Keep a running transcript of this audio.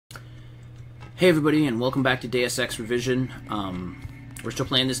Hey everybody, and welcome back to Deus Ex Revision. We're still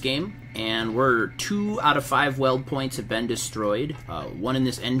playing this game, and we're 2 out of 5 weld points have been destroyed. One in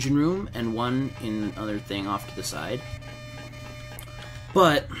this engine room, and one in another thing off to the side.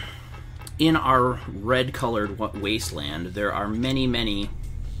 But in our red-colored wasteland, there are many,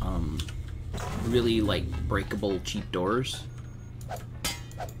 really, like, breakable, cheap doors.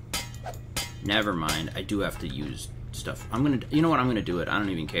 Never mind, I do have to use stuff. You know what, I'm gonna do it. I don't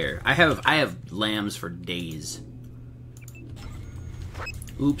even care. I have lambs for days.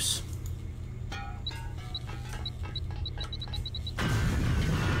 Oops.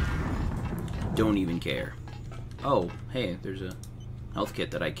 Don't even care. Oh, hey, there's a health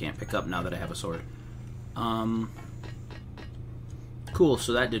kit that I can't pick up now that I have a sword. Cool,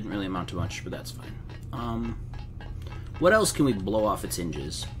 so that didn't really amount to much, but that's fine. What else can we blow off its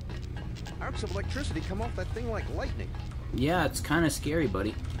hinges? Arcs of electricity come off that thing like lightning. Yeah, it's kind of scary,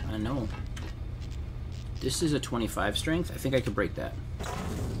 buddy. I know. This is a 25 strength. I think I could break that.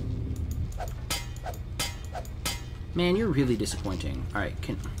 Man, you're really disappointing. Alright,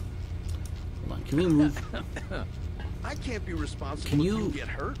 hold on. Can we move? I can't be responsible if you get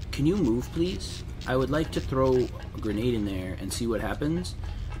hurt. Can you move, please? I would like to throw a grenade in there and see what happens,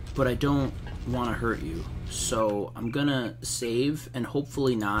 but I don't want to hurt you. So I'm gonna save and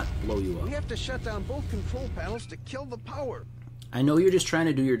hopefully not blow you up. We have to shut down both control panels to kill the power. I know you're just trying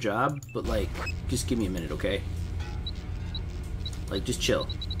to do your job, but like, just give me a minute, okay? Like, just chill.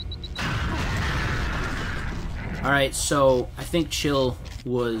 Alright, so I think chill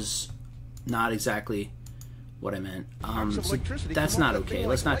was not exactly what I meant. So that's not okay.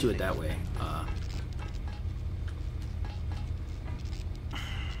 Let's not do it that way.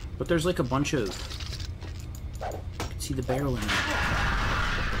 But there's like a bunch of... I can see the barrel in there.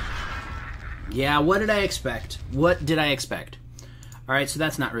 Yeah, what did I expect? What did I expect? Alright, so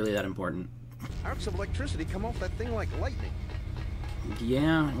that's not really that important. Arcs of electricity come off that thing like lightning.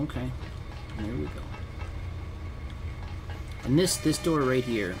 Yeah, okay. There we go. And this door right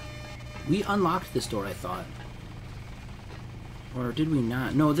here, we unlocked this door, I thought. Or did we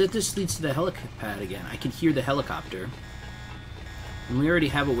not? No, this leads to the helipad again. I can hear the helicopter. And we already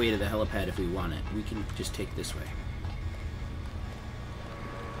have a way to the helipad if we want it. We can just take this way.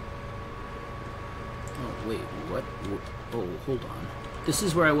 Oh, wait, what? Oh, hold on. This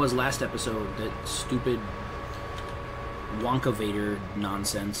is where I was last episode. That stupid Wonka Vader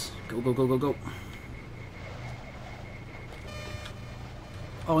nonsense. Go, go, go, go, go.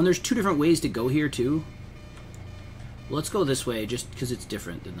 Oh, and there's 2 different ways to go here, too. Well, let's go this way, just because it's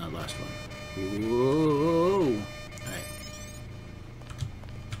different than the last one. Whoa! Alright.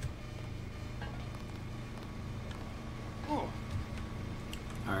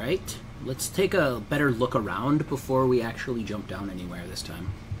 Alright, let's take a better look around before we actually jump down anywhere this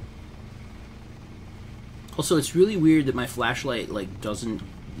time. Also, it's really weird that my flashlight doesn't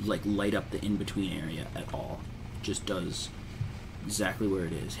light up the in-between area at all. It just does exactly where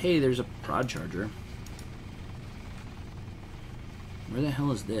it is. Hey, there's a prod charger. Where the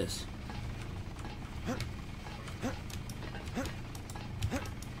hell is this?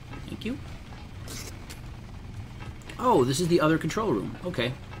 Thank you. Oh, this is the other control room.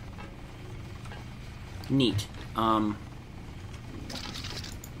 Okay. Neat.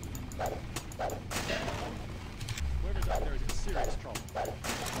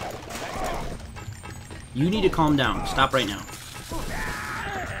 You need to calm down. Stop right now.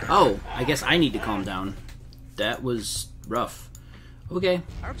 Oh, I guess I need to calm down. That was rough. Okay.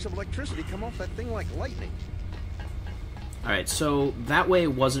 Arcs of electricity come off that thing like lightning. Alright, so that way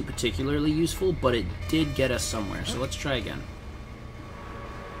wasn't particularly useful, but it did get us somewhere, so let's try again.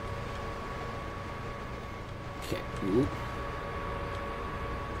 Okay, ooh.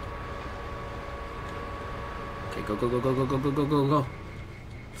 Okay, go, go, go, go, go, go, go, go, go, go.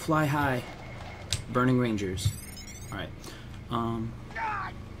 Fly high. Burning Rangers. Alright.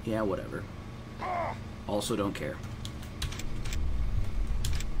 Yeah, whatever. Also don't care.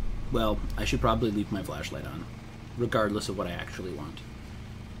 Well, I should probably leave my flashlight on, regardless of what I actually want.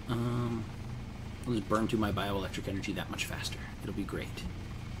 I'll just burn through my bioelectric energy that much faster. It'll be great.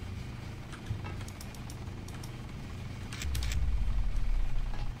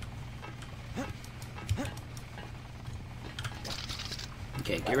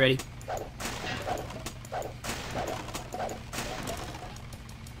 Okay, get ready.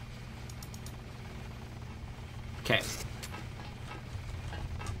 Okay.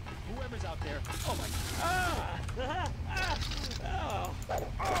 Whoever's out there. Oh my.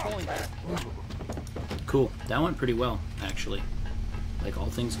 Cool. That went pretty well, actually. Like, all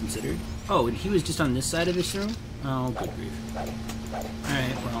things considered. Oh, and he was just on this side of this room? Oh, good grief.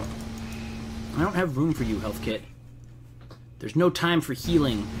 Alright, well. I don't have room for you, health kit. There's no time for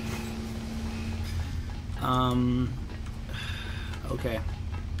healing. Okay.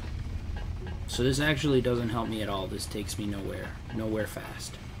 So this actually doesn't help me at all. This takes me nowhere. Nowhere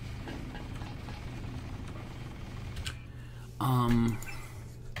fast.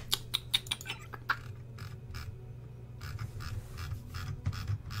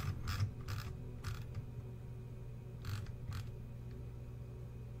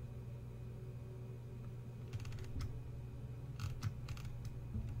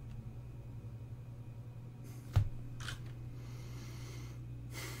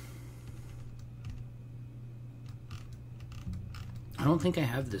 I don't think I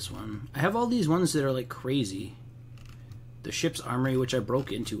have this one. I have all these ones that are like crazy. The ship's armory, which I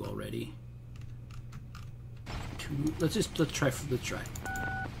broke into already. Let's try.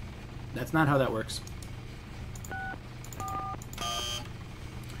 That's not how that works.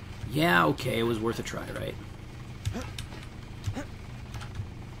 Yeah, okay, it was worth a try, right?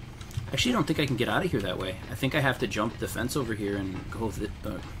 Actually, I don't think I can get out of here that way. I think I have to jump the fence over here and go with it.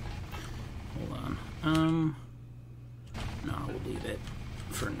 Hold on. No, we'll leave it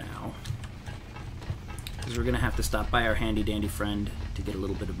for now. Because we're going to have to stop by our handy-dandy friend to get a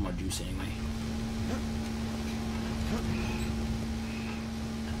little bit of more juice anyway.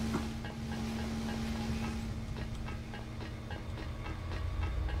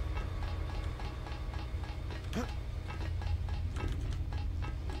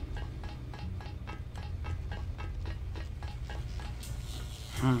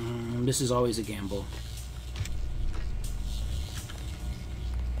 This is always a gamble.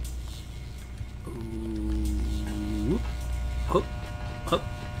 Hup, hup.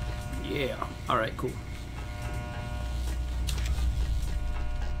 Yeah. Alright, cool.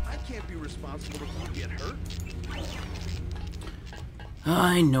 I can't be responsible if you get hurt.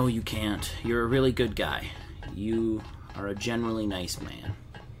 I know you can't. You're a really good guy. You are a generally nice man.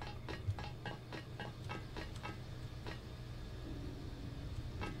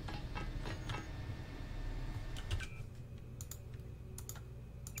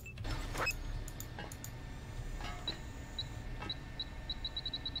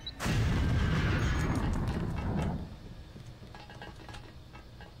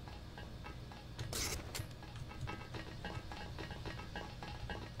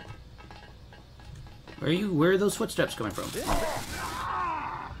 Where are those footsteps coming from?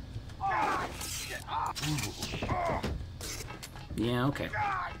 Yeah, okay.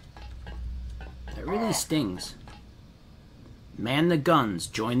 That really stings. Man the guns,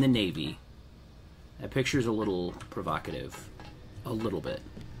 join the Navy. That picture's a little provocative. A little bit.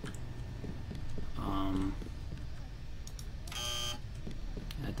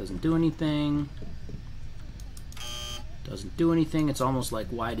 That doesn't do anything. Doesn't do anything. It's almost like,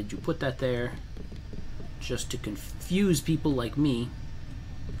 why did you put that there? Just to confuse people like me.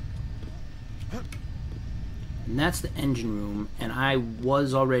 And that's the engine room, and I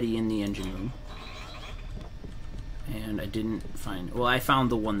was already in the engine room. And I didn't find... Well, I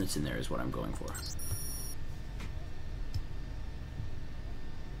found the one that's in there is what I'm going for.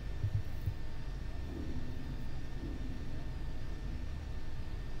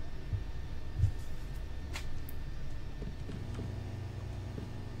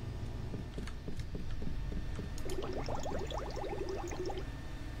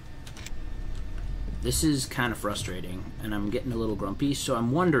 This is kind of frustrating, and I'm getting a little grumpy, so I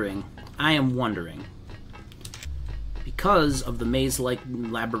am wondering, because of the maze-like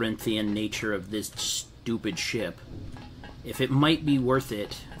labyrinthian nature of this stupid ship, if it might be worth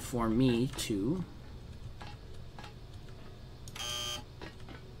it for me to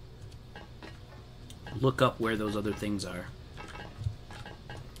look up where those other things are.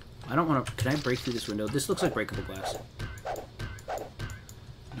 I don't want to... Can I break through this window? This looks like breakable glass.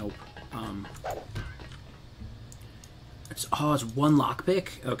 Nope. It's one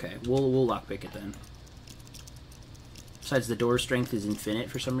lockpick? Okay, we'll lockpick it then. Besides, the door strength is infinite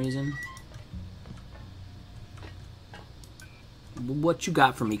for some reason. What you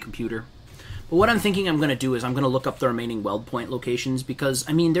got for me, computer? But what I'm thinking I'm going to do is I'm going to look up the remaining weld point locations because,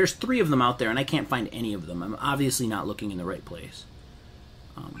 I mean, there's 3 of them out there and I can't find any of them. I'm obviously not looking in the right place.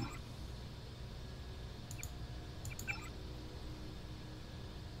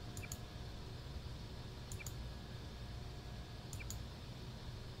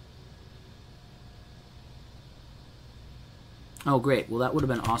 Oh, great. Well, that would have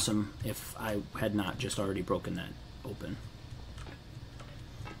been awesome if I had not just already broken that open.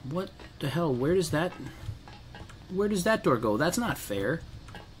 What the hell? Where does that door go? That's not fair.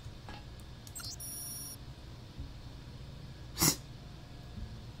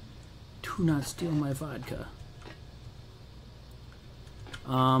 Do not steal my vodka.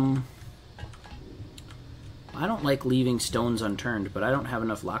 I don't like leaving stones unturned, but I don't have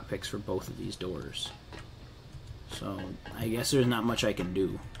enough lockpicks for both of these doors. So, I guess there's not much I can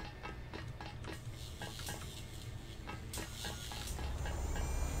do.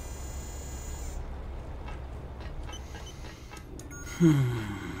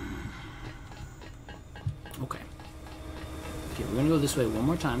 Okay. Okay, we're gonna go this way one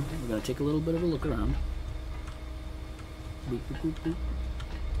more time. We're gonna take a little bit of a look around. Boop, boop, boop, boop.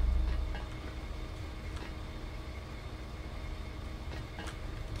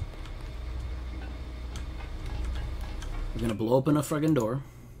 We're gonna blow open a friggin' door.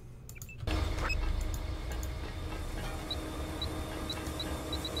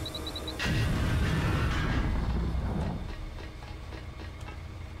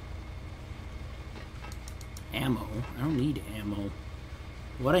 Ammo. I don't need ammo.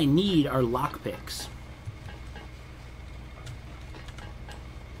 What I need are lockpicks.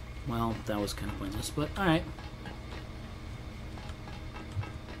 Well, that was kind of pointless, but alright.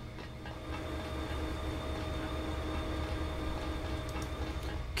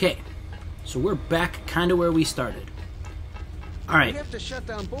 Okay, so we're back kind of where we started. Alright. We have to shut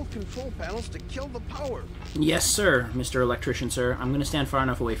down both control panels to kill the power. Yes, sir, Mr. Electrician, sir. I'm going to stand far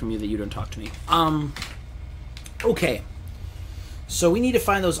enough away from you that you don't talk to me. Okay. So we need to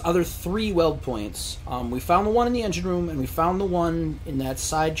find those other 3 weld points. We found the one in the engine room, and we found the one in that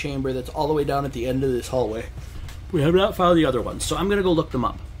side chamber that's all the way down at the end of this hallway. We have not found the other ones, so I'm going to go look them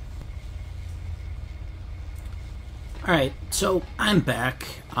up. Alright, so I'm back.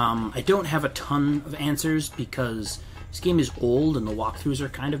 I don't have a ton of answers because this game is old and the walkthroughs are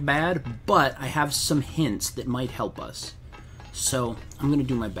kind of bad, but I have some hints that might help us. So I'm going to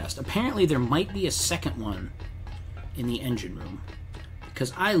do my best. Apparently there might be a second one in the engine room.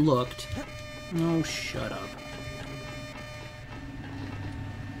 Because I looked... Oh, shut up.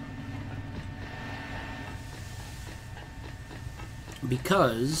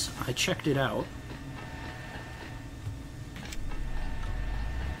 Because I checked it out.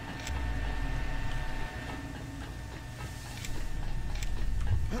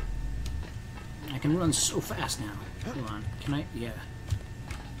 I can run so fast now. Hold on. Can I? Yeah.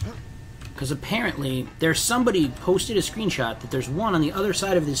 Because apparently there's somebody posted a screenshot that there's one on the other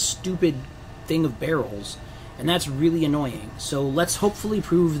side of this stupid thing of barrels, and that's really annoying. So let's hopefully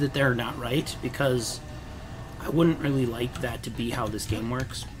prove that they're not right, because I wouldn't really like that to be how this game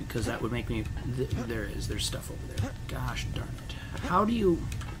works, because that would make me... There's stuff over there. Gosh darn it. How do you...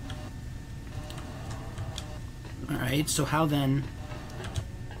 Alright, so how then...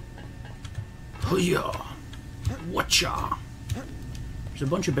 Hoo-yah! Whatcha! There's a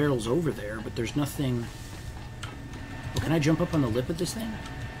bunch of barrels over there, but there's nothing... Oh, can I jump up on the lip of this thing?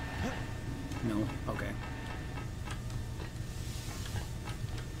 No? Okay.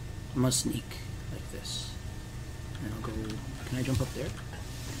 I must sneak like this. And I'll go... Can I jump up there?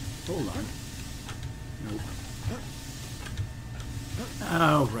 Hold on. Nope.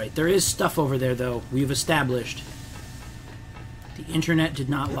 Oh, right. There is stuff over there, though. We've established. The internet did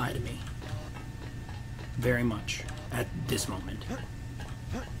not lie to me. Very much. At this moment.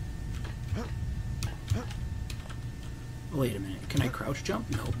 Wait a minute. Can I crouch jump?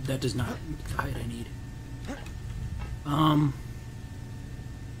 No, that does not the height I need.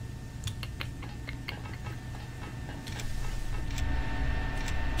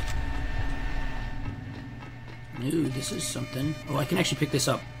 Ooh, this is something. Oh, I can actually pick this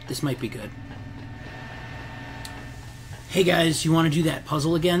up. This might be good. Hey guys, you want to do that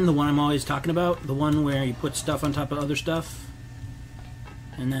puzzle again? The one I'm always talking about? The one where you put stuff on top of other stuff?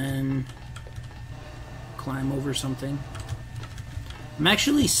 And then... climb over something? I'm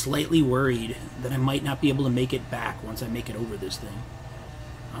actually slightly worried that I might not be able to make it back once I make it over this thing.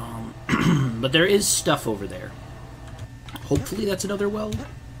 But there is stuff over there. Hopefully that's another weld?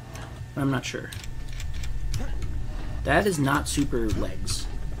 But I'm not sure. That is not super legs.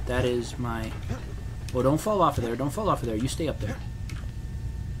 That is my... Oh, don't fall off of there. Don't fall off of there. You stay up there.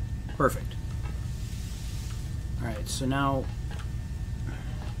 Perfect. Alright, so now...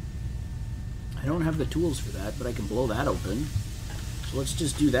 I don't have the tools for that, but I can blow that open. So let's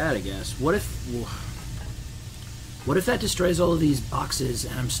just do that, I guess. What if that destroys all of these boxes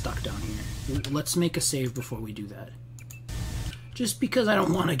and I'm stuck down here? Let's make a save before we do that. Just because I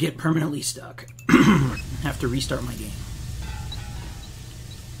don't want to get permanently stuck. Have to restart my game.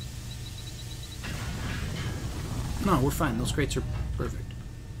 No, we're fine. Those crates are perfect.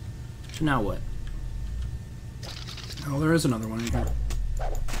 So now what? Oh, there is another one in here.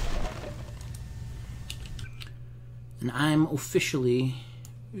 And I'm officially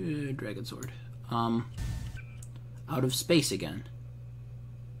Dragon sword. Out of space again.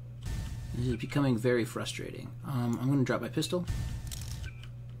 This is becoming very frustrating. I'm going to drop my pistol.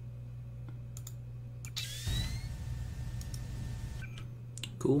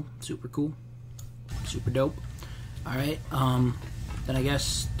 Cool. Super cool. Super dope. Alright, then I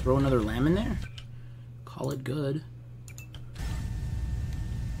guess throw another lamb in there. Call it good.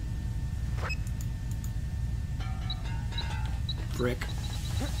 Brick.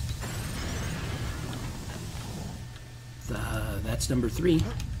 That's number 3.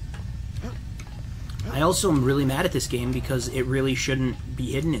 I also am really mad at this game because it really shouldn't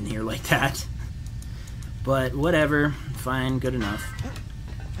be hidden in here like that. But whatever. Fine. Good enough.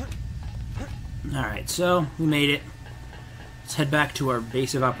 Alright, so we made it. Let's head back to our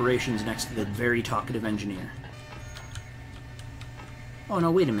base of operations next to the very talkative engineer. Oh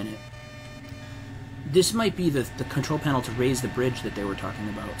no, wait a minute. This might be the control panel to raise the bridge that they were talking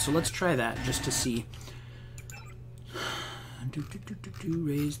about. So let's try that just to see.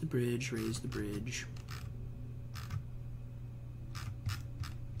 Raise the bridge, raise the bridge.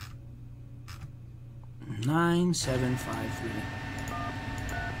 Nine, 7, 5,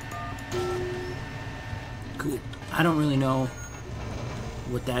 3. Cool. I don't really know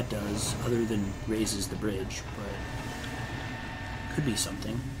what that does other than raises the bridge, but could be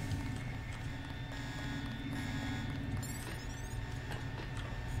something.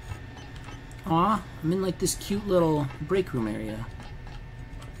 Aw, I'm in like this cute little break room area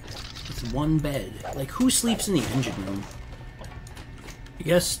with one bed. Like, who sleeps in the engine room? I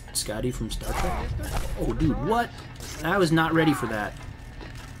guess Scotty from Star Trek? Oh, dude, what? I was not ready for that.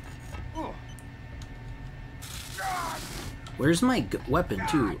 Where's my weapon,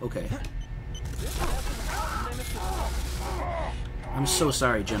 too? Okay. I'm so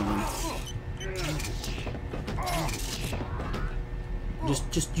sorry, gentlemen. You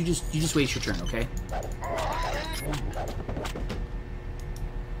just wait your turn, okay?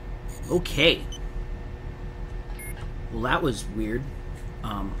 Okay. Well, that was weird.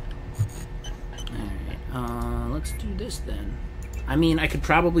 Alright, let's do this then. I mean, I could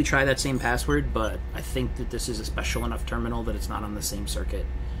probably try that same password, but I think that this is a special enough terminal that it's not on the same circuit.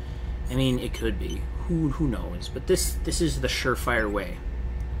 I mean, it could be. Who knows? But this is the surefire way.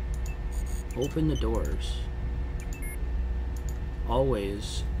 Open the doors.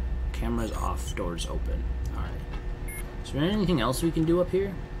 Always, cameras off, doors open. Alright. Is there anything else we can do up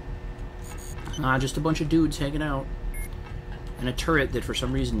here? Just a bunch of dudes hanging out. And a turret that for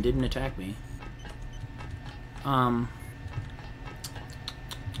some reason didn't attack me.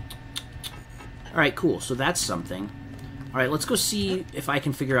 Alright, cool. So that's something. Alright, let's go see if I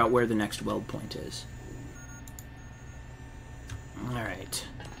can figure out where the next weld point is. Alright.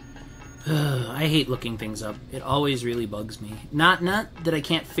 I hate looking things up. It always really bugs me. Not that I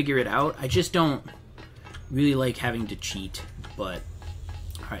can't figure it out. I just don't really like having to cheat. But,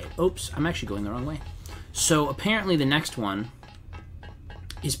 alright. Oops, I'm actually going the wrong way. So, apparently the next one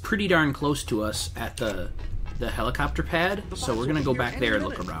is pretty darn close to us at the helicopter pad. So we're going to go back there and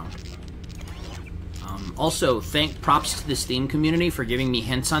look around. Also, props to this theme community for giving me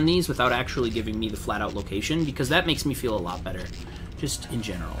hints on these without actually giving me the flat-out location, because that makes me feel a lot better. Just in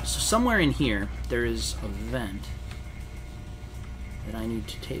general. So somewhere in here, there is a vent that I need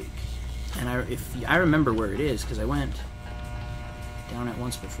to take. And if I remember where it is, because I went down it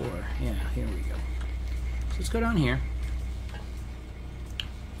once before. Yeah, here we go. So let's go down here.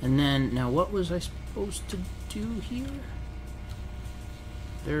 And then, now what was I supposed to do here?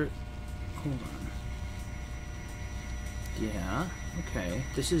 Hold on. Yeah, okay.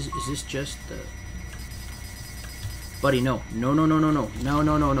 Is this just the... Buddy, no. No.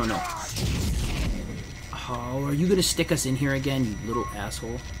 Oh, are you gonna stick us in here again, you little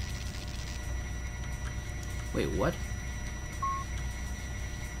asshole? Wait, what?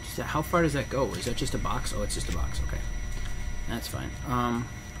 How far does that go? Is that just a box? Oh, it's just a box, okay. That's fine.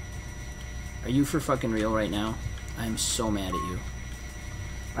 Are you for fucking real right now? I'm so mad at you.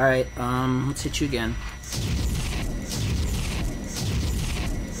 Alright, let's hit you again.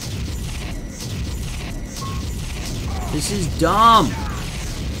 This is dumb!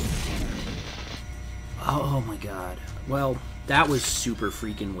 Oh my god. Well, that was super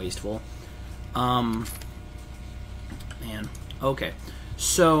freaking wasteful. Man. Okay.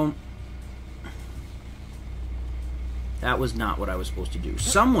 So, that was not what I was supposed to do.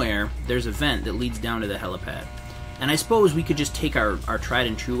 Somewhere, there's a vent that leads down to the helipad. And I suppose we could just take our tried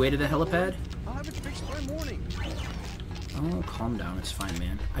and true way to the helipad. I'll have it fixed by morning. Oh, calm down. It's fine,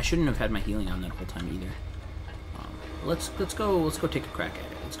 man. I shouldn't have had my healing on that whole time either. Let's go take a crack at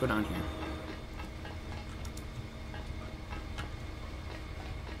it. Let's go down here.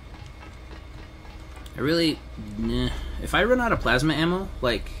 If I run out of plasma ammo,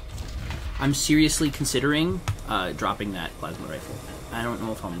 like, I'm seriously considering dropping that plasma rifle. I don't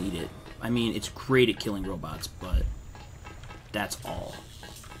know if I'll need it. I mean, it's great at killing robots, but that's all.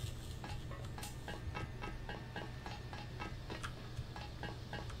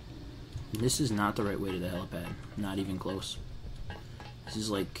 This is not the right way to the helipad. Not even close. This is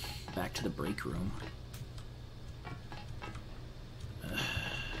like back to the break room. Okay,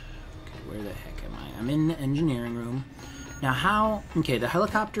 where the heck am I? I'm in the engineering room. Now how... Okay, the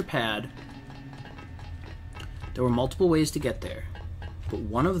helicopter pad... There were multiple ways to get there. But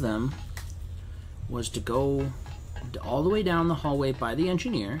one of them was to go all the way down the hallway by the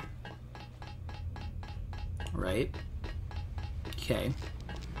engineer. Right? Okay.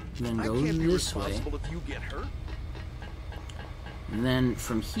 And then go this way. If you get hurt. And then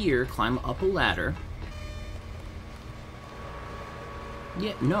from here, climb up a ladder.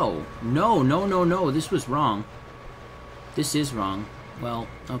 Yeah, no. No. This was wrong. This is wrong. Well,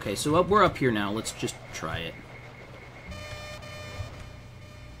 okay, so we're up here now. Let's just try it.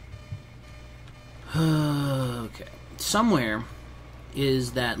 Okay. Somewhere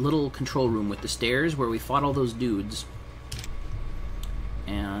is that little control room with the stairs where we fought all those dudes.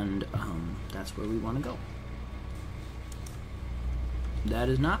 And that's where we want to go. That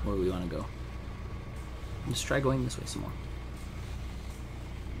is not where we want to go. Let's try going this way some more.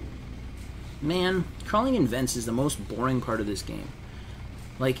 Man, crawling in vents is the most boring part of this game.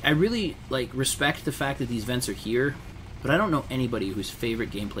 Like, I really, like, respect the fact that these vents are here, but I don't know anybody whose favorite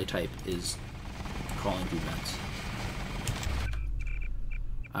gameplay type is crawling through vents.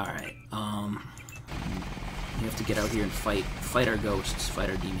 Alright, we have to get out here and fight our ghosts, fight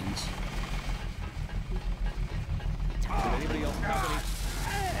our demons. Anybody else company?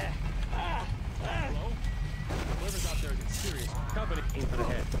 Hello? Whoever's out there gets serious. Company, aim for the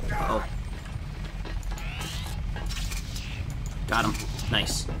head. Uh-oh. Got him.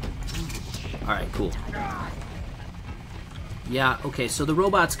 Nice. Alright, cool. Yeah, okay, so the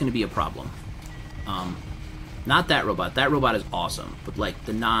robot's gonna be a problem. Not that robot. That robot is awesome, but like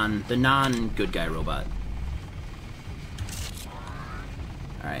the non-good guy robot.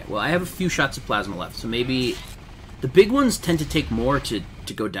 Alright, well I have a few shots of plasma left, so maybe the big ones tend to take more to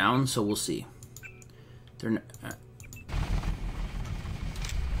go down, so we'll see. They're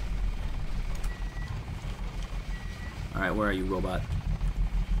Alright, where are you, robot?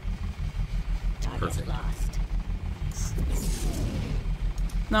 Perfect.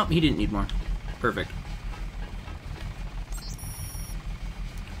 No, he didn't need more. Perfect.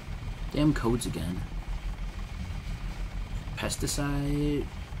 Damn codes again. Pesticide.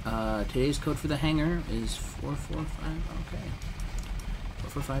 Today's code for the hangar is 445. Okay.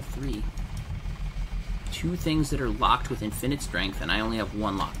 4453. Two things that are locked with infinite strength, and I only have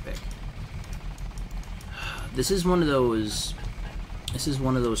one lockpick. This is one of those. This is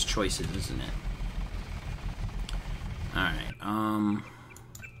one of those choices, isn't it? All right.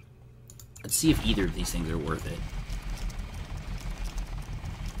 Let's see if either of these things are worth it.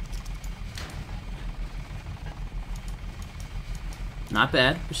 Not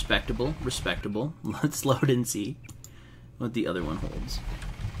bad. Respectable. Respectable. Let's load and see what the other one holds.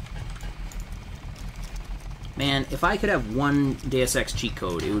 Man, if I could have one Deus Ex cheat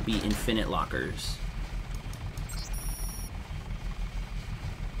code, it would be infinite lockers.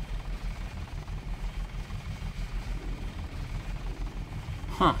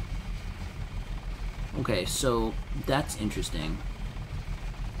 Huh. Okay, so that's interesting.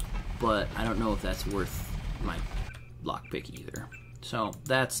 But I don't know if that's worth my lockpick either. So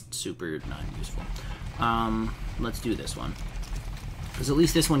that's super non-useful. Let's do this one. Because at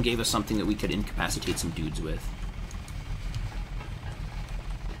least this one gave us something that we could incapacitate some dudes with.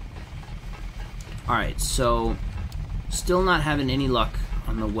 Alright, so still not having any luck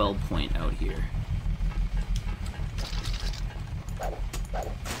on the weld point out here.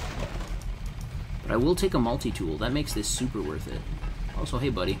 But I will take a multi-tool. That makes this super worth it. Also, hey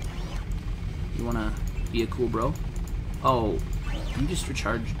buddy. You wanna be a cool bro? Oh, you just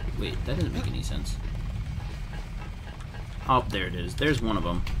recharged... Wait, that doesn't make any sense. Oh, there it is. There's one of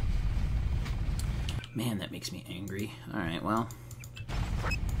them. Man, that makes me angry. Alright, well.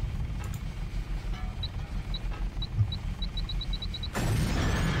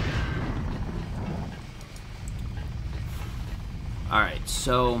 Alright,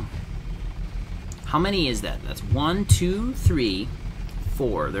 so... How many is that? That's 1, 2, 3,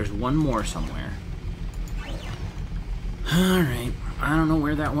 4. There's one more somewhere. Alright. I don't know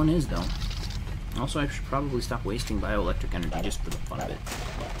where that one is, though. Also, I should probably stop wasting bioelectric energy just for the fun of it.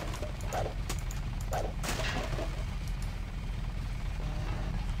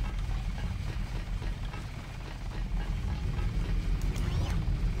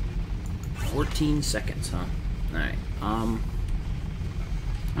 14 seconds, huh? Alright,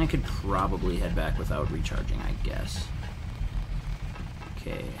 I could probably head back without recharging, I guess.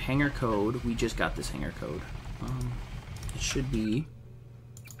 Okay, hangar code. We just got this hangar code. It should be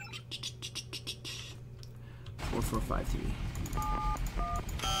 4453.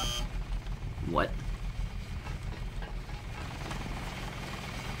 What?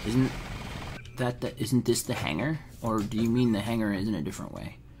 Isn't this the hangar? Or do you mean the hangar is in a different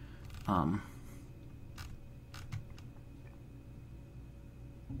way?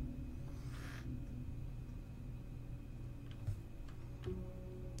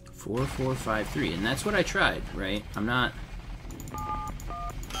 4453, and that's what I tried, right? I'm not...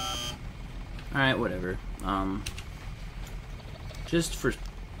 Alright, whatever. Just for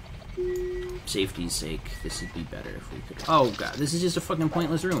safety's sake, this would be better if we could... Oh god, this is just a fucking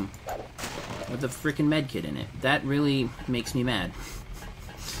pointless room with a freaking medkit in it. That really makes me mad.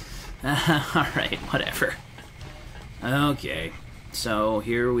 Alright, whatever. Okay, so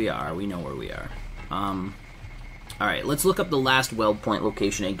here we are. We know where we are. Alright, let's look up the last weld point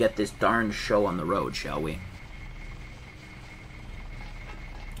location and get this darn show on the road, shall we?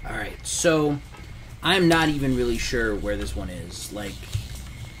 Alright, so I'm not even really sure where this one is. Like,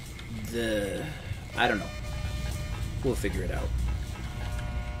 I don't know. We'll figure it out.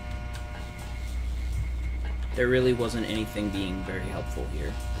 There really wasn't anything being very helpful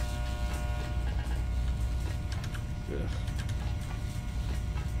here. Ugh.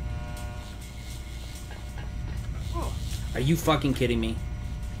 Are you fucking kidding me?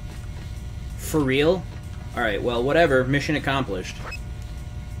 For real? Alright, well, whatever. Mission accomplished.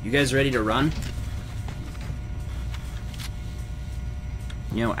 You guys ready to run?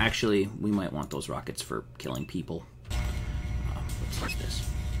 You know, actually, we might want those rockets for killing people. Let's use this.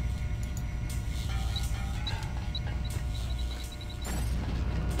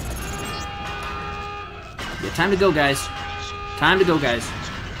 Yeah, time to go, guys. Time to go, guys.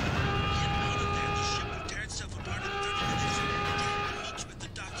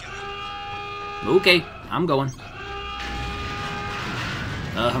 Okay, I'm going.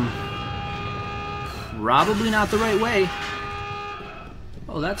 Probably not the right way.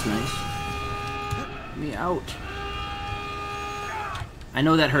 Oh, that's nice. Get me out. I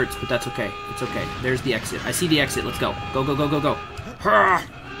know that hurts, but that's okay. It's okay. There's the exit. I see the exit. Let's go. Go, go, go, go, go.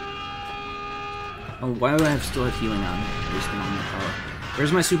 Oh, why do I still have healing on? Wasting all my power.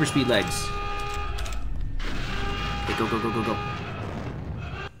 Where's my super speed legs? Okay, go, go, go, go, go.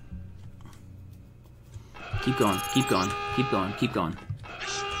 Keep going, keep going, keep going, keep going.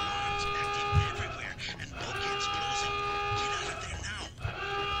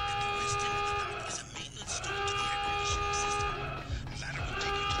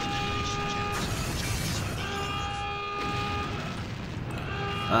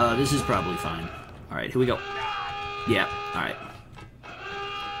 This is probably fine. Alright, here we go. Yeah, alright.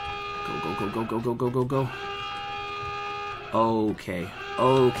 Go, go, go, go, go, go, go, go, go. Okay,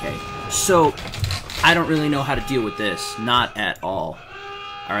 okay. So, I don't really know how to deal with this. Not at all.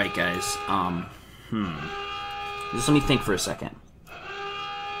 Alright, guys. Just let me think for a second.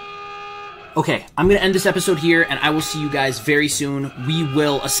 Okay, I'm gonna end this episode here, and I will see you guys very soon. We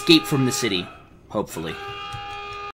will escape from the city. Hopefully.